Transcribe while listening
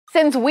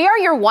Since we are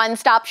your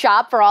one-stop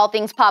shop for all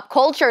things pop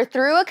culture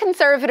through a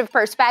conservative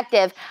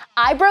perspective,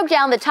 I broke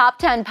down the top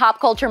 10 pop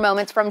culture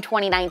moments from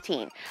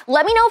 2019.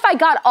 Let me know if I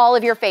got all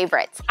of your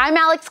favorites. I'm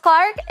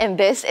AlexClark, and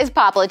this is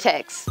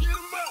POPlitics.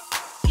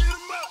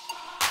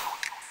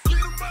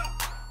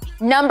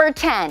 Number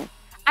 10.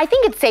 I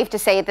think it's safe to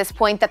say at this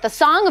point that the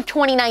song of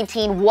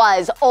 2019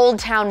 was Old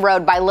Town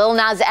Road by Lil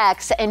Nas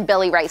X and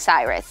Billy Ray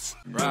Cyrus.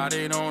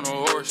 Riding on a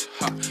horse.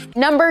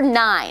 Number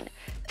 9.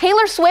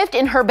 Taylor Swift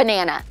and Her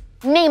Banana.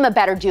 Name a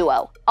better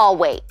duo. I'll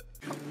wait.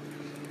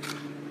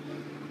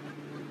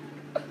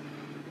 That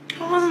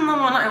wasn't the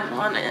one I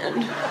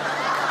wanted.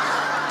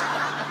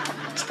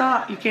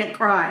 Stop, you can't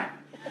cry.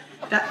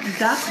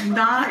 That's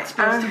not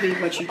supposed to be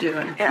what you're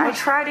doing. Yeah, I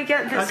tried to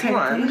get this Okay,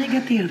 one. I'm gonna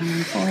get the other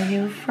one for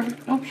you.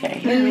 Okay,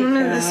 here we go.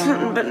 This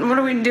one, but what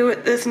do we do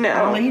with this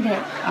now? I'll eat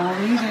it.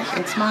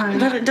 It's mine.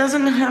 But it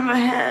doesn't have a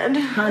head.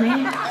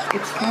 Honey,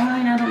 it's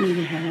fine. I don't need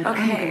a head.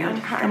 Okay, I'm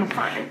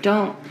fine.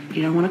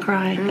 You don't want to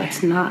cry.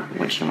 That's not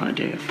what you want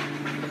to do.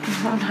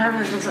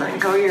 Sometimes it doesn't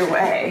go your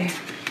way.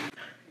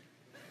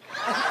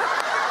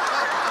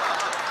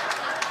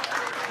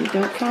 You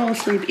don't fall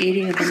asleep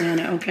eating a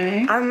banana,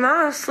 okay? I'm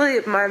not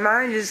asleep. My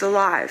mind is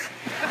alive.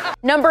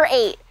 Number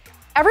 8.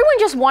 Everyone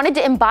just wanted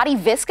to embody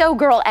Visco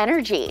Girl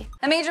energy.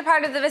 A major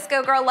part of the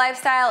Visco Girl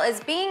lifestyle is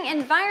being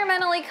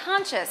environmentally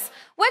conscious,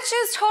 which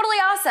is totally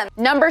awesome.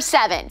 Number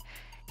 7.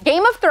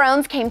 Game of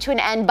Thrones came to an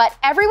end, but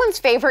everyone's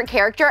favorite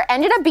character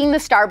ended up being the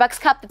Starbucks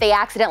cup that they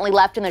accidentally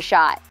left in the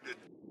shot.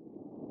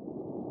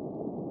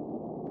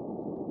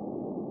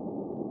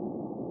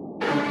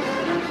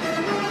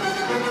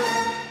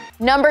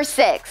 Number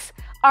 6.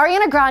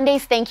 Ariana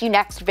Grande's Thank You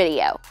Next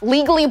video.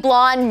 Legally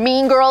Blonde,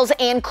 Mean Girls,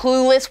 and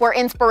Clueless were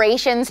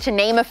inspirations, to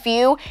name a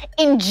few.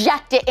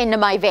 Inject it into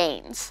my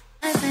veins.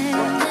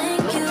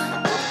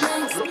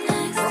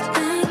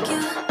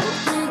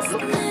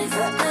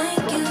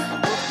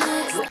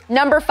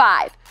 Number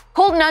 5.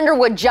 Colton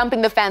Underwood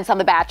jumping the fence on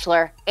The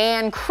Bachelor,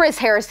 and Chris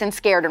Harrison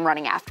scared and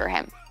running after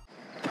him.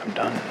 I'm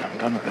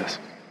done with this.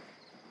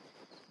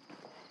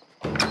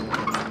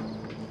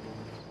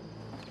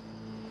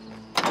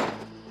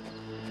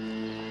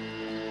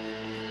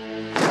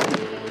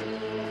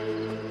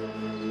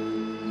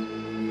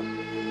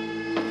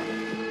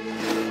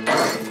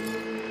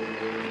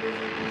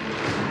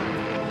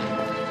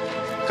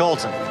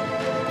 Colton.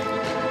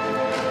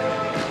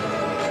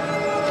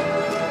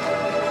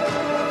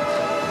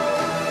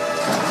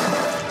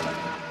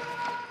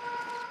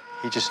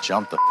 He just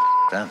jumped the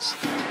fence.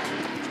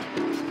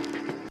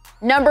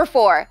 Number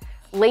 4.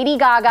 Lady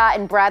Gaga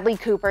and Bradley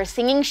Cooper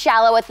singing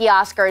Shallow at the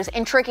Oscars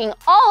and tricking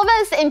all of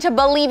us into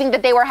believing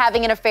that they were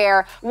having an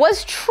affair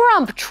was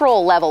Trump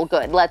troll level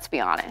good, let's be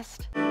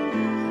honest.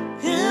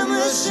 In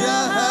the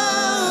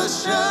shallow.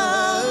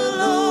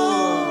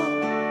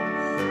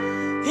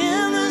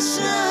 In the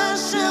shallow.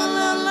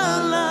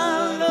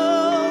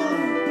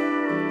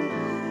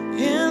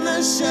 In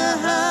the shallow.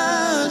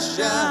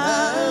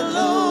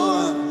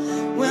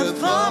 We're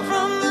far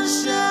from the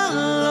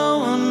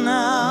shallow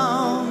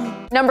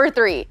now. Number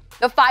 3.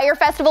 The Fire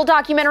Festival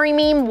documentary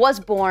meme was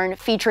born,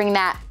 featuring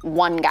that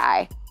one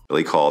guy.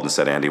 Billy called and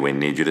said, Andy, we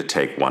need you to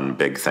take one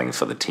big thing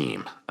for the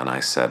team. And I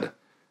said,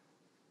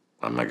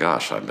 oh my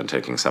gosh, I've been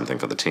taking something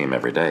for the team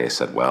every day. He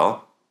said,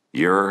 well,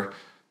 you're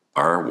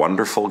our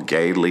wonderful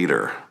gay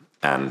leader,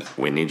 and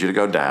we need you to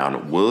go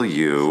down. Will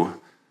you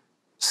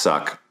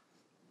suck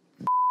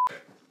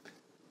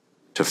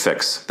to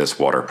fix this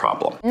water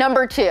problem?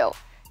 Number 2.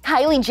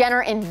 Kylie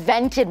Jenner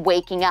invented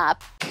waking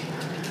up.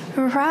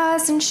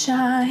 Rise and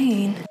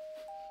shine.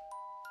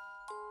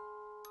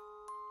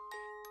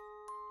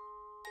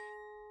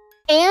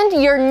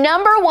 And your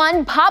number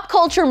 1 pop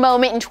culture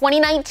moment in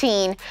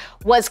 2019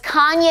 was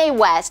Kanye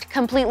West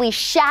completely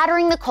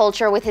shattering the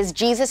culture with his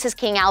Jesus is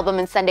King album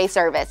and Sunday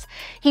service.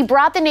 He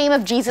brought the name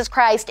of Jesus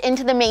Christ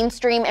into the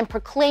mainstream and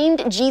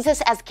proclaimed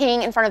Jesus as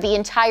King in front of the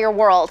entire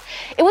world.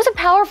 It was a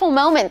powerful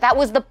moment that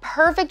was the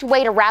perfect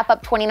way to wrap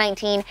up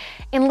 2019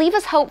 and leave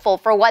us hopeful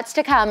for what's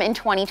to come in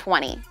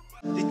 2020.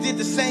 They did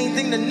the same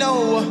thing to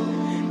Noah.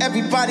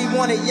 Everybody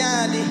wanted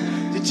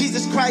Yandy. The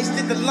Jesus Christ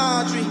did the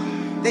laundry.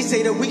 They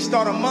say the weak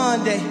start on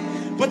Monday,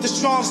 but the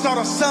strong start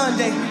on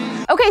Sunday.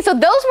 Okay, so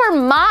those were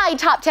my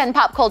top 10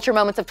 pop culture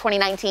moments of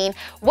 2019.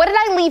 What did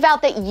I leave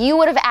out that you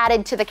would have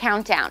added to the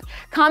countdown?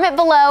 Comment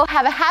below.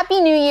 Have a happy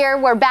new year.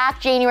 We're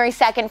back January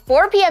 2nd,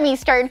 4 p.m.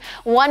 Eastern,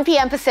 1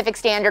 p.m. Pacific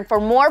Standard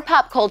for more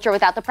pop culture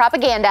without the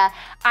propaganda.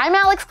 I'm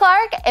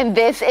AlexClark, and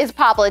this is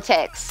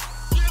POPlitics.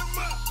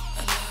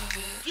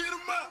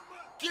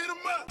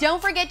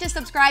 Don't forget to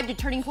subscribe to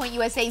Turning Point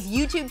USA's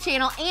YouTube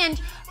channel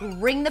and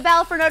ring the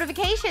bell for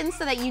notifications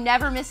so that you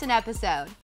never miss an episode.